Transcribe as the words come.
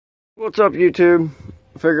What's up, YouTube?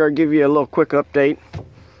 I figure I'd give you a little quick update.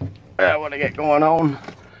 What I got going on.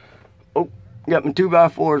 Oh, got my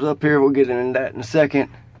 2x4s up here. We'll get into that in a second.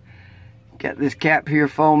 Got this cap here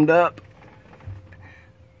foamed up.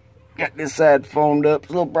 Got this side foamed up. It's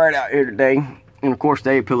a little bright out here today. And of course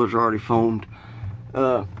the A-pillars are already foamed.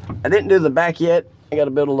 I didn't do the back yet. I got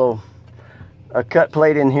to build a cut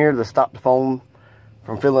plate in here to stop the foam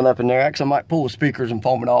from filling up in there. Actually, I might pull the speakers and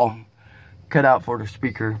foam it all. Cut out for the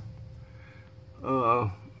speaker.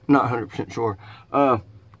 Not 100% sure.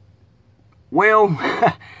 Well,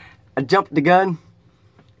 I jumped the gun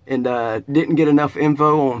and didn't get enough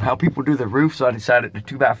info on how people do the roof, so I decided to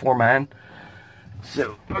 2x4 mine.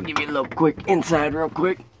 So I'll give you a little quick inside real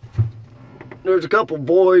quick. There's a couple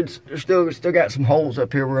voids. There's still got some holes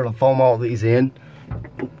up here. We're gonna foam all these in.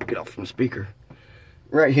 Get off from the speaker.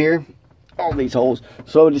 Right here, all these holes.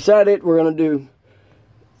 So I decided we're gonna do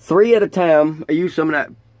 3 at a time. I used some of that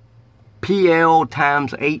PL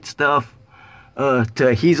times 8 stuff to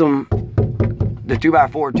adhese them, the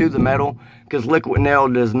 2x4 to the metal, because liquid nail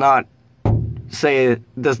does not say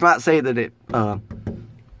that it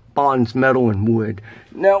bonds metal and wood.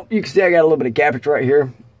 Now you can see I got a little bit of gappage right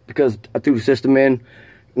here because I threw the system in.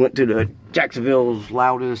 Went to the Jacksonville's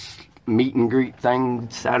loudest meet and greet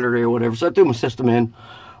thing Saturday or whatever, so I threw my system in.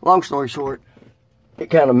 Long story short,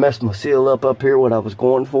 it kind of messed my seal up here, what I was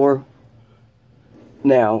going for.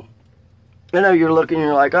 Now, I know you're looking,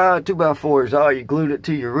 you're like, 2x4s, you glued it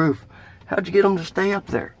to your roof. How'd you get them to stay up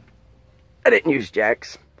there? I didn't use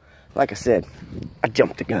jacks. Like I said, I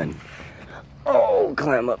jumped the gun. Oh,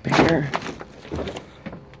 climb up here.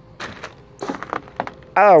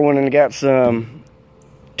 I went and got some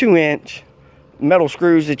 2-inch metal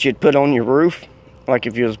screws that you'd put on your roof. Like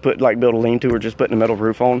if you was build a lean-to or just putting a metal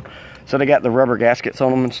roof on. So they got the rubber gaskets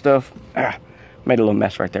on them and stuff. Made a little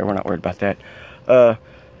mess right there. We're not worried about that.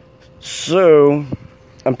 So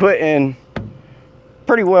I'm putting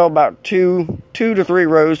pretty well about two to 3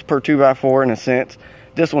 rows per 2x4 in a sense.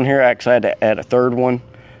 This one here, actually I had to add a 3rd one,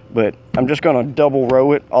 but I'm just gonna double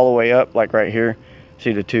row it all the way up, like right here.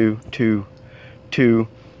 See the 2, 2, 2,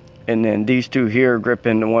 and then these 2 here grip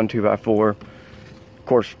into 1 2x4. Of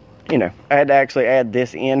course, you know, I had to actually add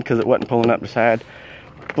this in because it wasn't pulling up the side.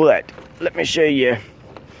 But let me show you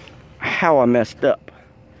how I messed up.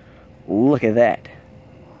 Look at that.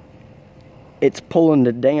 It's pulling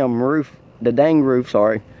the dang roof,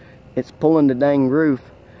 it's pulling the dang roof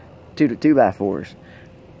to the 2x4s.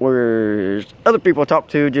 Whereas other people I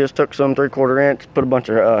talked to just took some 3/4 inch, put a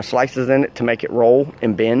bunch of slices in it to make it roll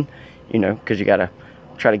and bend, you know, because you gotta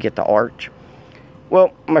try to get the arch.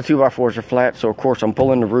 Well, my 2x4s are flat, so of course I'm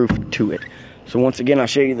pulling the roof to it. So once again, I'll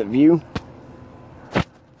show you the view.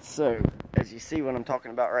 So as you see what I'm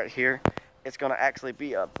talking about right here, it's gonna actually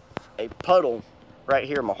be a puddle right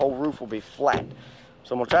here. My whole roof will be flat.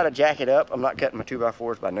 So I'm gonna try to jack it up. I'm not cutting my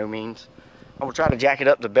 2x4s by no means. I'm gonna try to jack it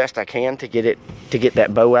up the best I can to get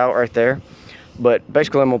that bow out right there. But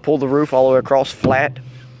basically I'm gonna pull the roof all the way across flat,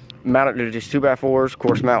 mount it to just 2x4s. Of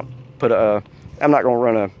course, I'm not gonna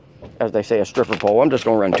run as they say, a stripper pole. I'm just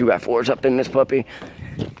gonna run 2x4s up in this puppy.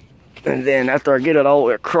 And then after I get it all the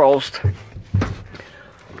way across,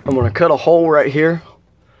 I'm gonna cut a hole right here,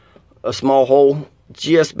 a small hole,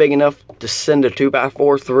 just big enough to send a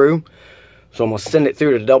 2x4 through. So I'm gonna send it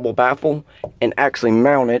through the double baffle and actually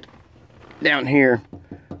mount it down here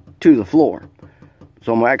to the floor.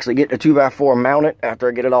 So I'm gonna actually get the 2x4 mounted after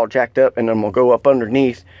I get it all jacked up, and then I'm gonna go up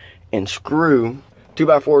underneath and screw.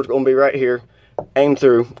 2x4 is gonna be right here, aim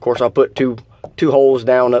through. Of course, I'll put two holes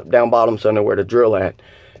down, up, down, bottom, so I know where to drill at.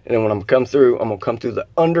 And then when I'm gonna come through the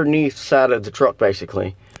underneath side of the truck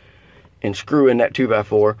basically, and screw in that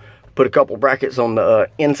 2x4. Put a couple brackets on the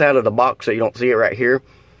inside of the box so you don't see it right here.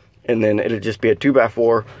 And then it'll just be a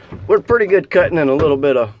 2x4 with pretty good cutting and a little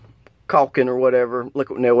bit of caulking or whatever,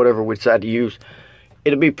 liquid nail, whatever we decide to use.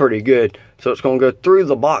 It'll be pretty good. So it's gonna go through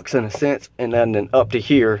the box in a sense, and then up to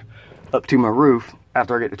here, up to my roof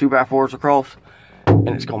after I get the 2x4s across, and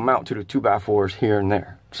it's gonna mount to the 2x4s here and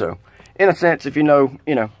there. So in a sense, if you know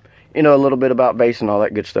a little bit about base and all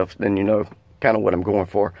that good stuff, then you know kind of what I'm going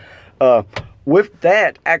for. With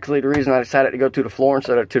that, actually, the reason I decided to go to the floor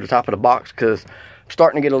instead of to the top of the box, because I'm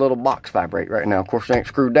starting to get a little box vibrate right now. Of course, it ain't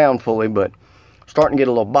screwed down fully, but I'm starting to get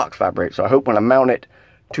a little box vibrate. So I hope when I mount it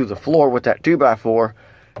to the floor with that 2x4,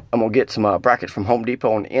 I'm going to get some brackets from Home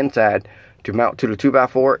Depot on the inside to mount to the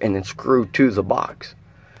 2x4 and then screw to the box.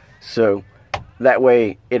 So that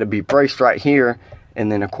way, it'll be braced right here,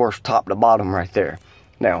 and then, of course, top to bottom right there.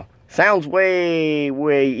 Now, sounds way,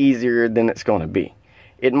 way easier than it's going to be.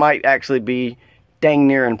 It might actually be dang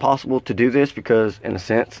near impossible to do this because, in a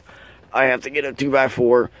sense, I have to get a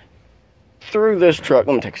 2x4 through this truck.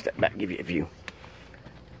 Let me take a step back, give you a view.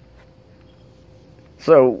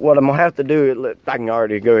 So what I'm gonna have to do, I can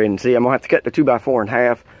already go ahead and see, I'm gonna have to cut the 2x4 in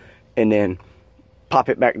half and then pop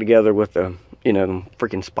it back together with the, you know, them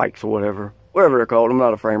freaking spikes or whatever they're called. I'm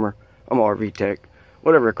not a framer, I'm an RV tech,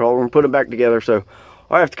 whatever they're called. We're gonna put it back together. So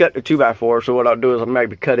I have to cut the 2x4. So what I'll do is I'll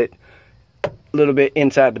maybe cut it a little bit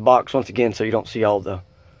inside the box once again, so you don't see all the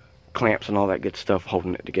clamps and all that good stuff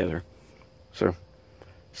holding it together. So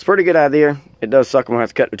it's a pretty good idea. It does suck when I have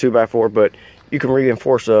to cut the 2x4, but you can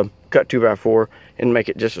reinforce a cut 2x4 and make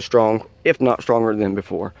it just as strong, if not stronger than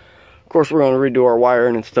before. Of course, we're going to redo our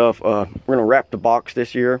wiring and stuff. We're going to wrap the box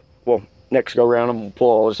this year. Well, next go around, I'm going to pull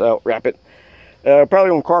all this out, wrap it. Probably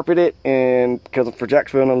going to carpet it, and because for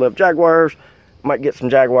Jacksonville and I love Jaguars, might get some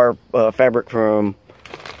Jaguar fabric from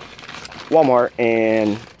Walmart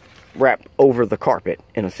and wrap over the carpet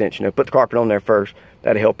in a sense. You know, put the carpet on there first.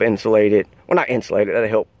 That'll help insulate it. Well, not insulate it. That'll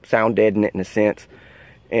help sound deaden it in a sense.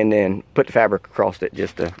 And then put the fabric across it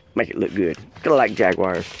just to make it look good. Kinda like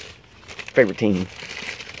Jaguars. Favorite team.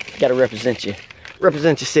 Gotta represent you.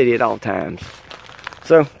 Represent your city at all times.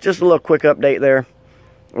 So, just a little quick update there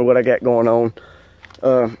on what I got going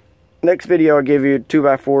on. Next video I'll give you,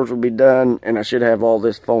 2x4s will be done, and I should have all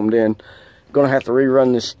this foamed in. Gonna have to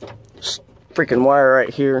rerun this freaking wire right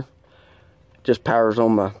here. Just powers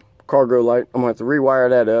on my cargo light. I'm gonna have to rewire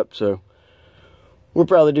that up, so we'll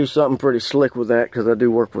probably do something pretty slick with that, because I do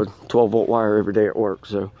work with 12-volt wire every day at work.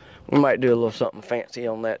 So we might do a little something fancy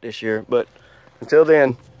on that this year. But until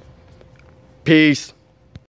then, peace.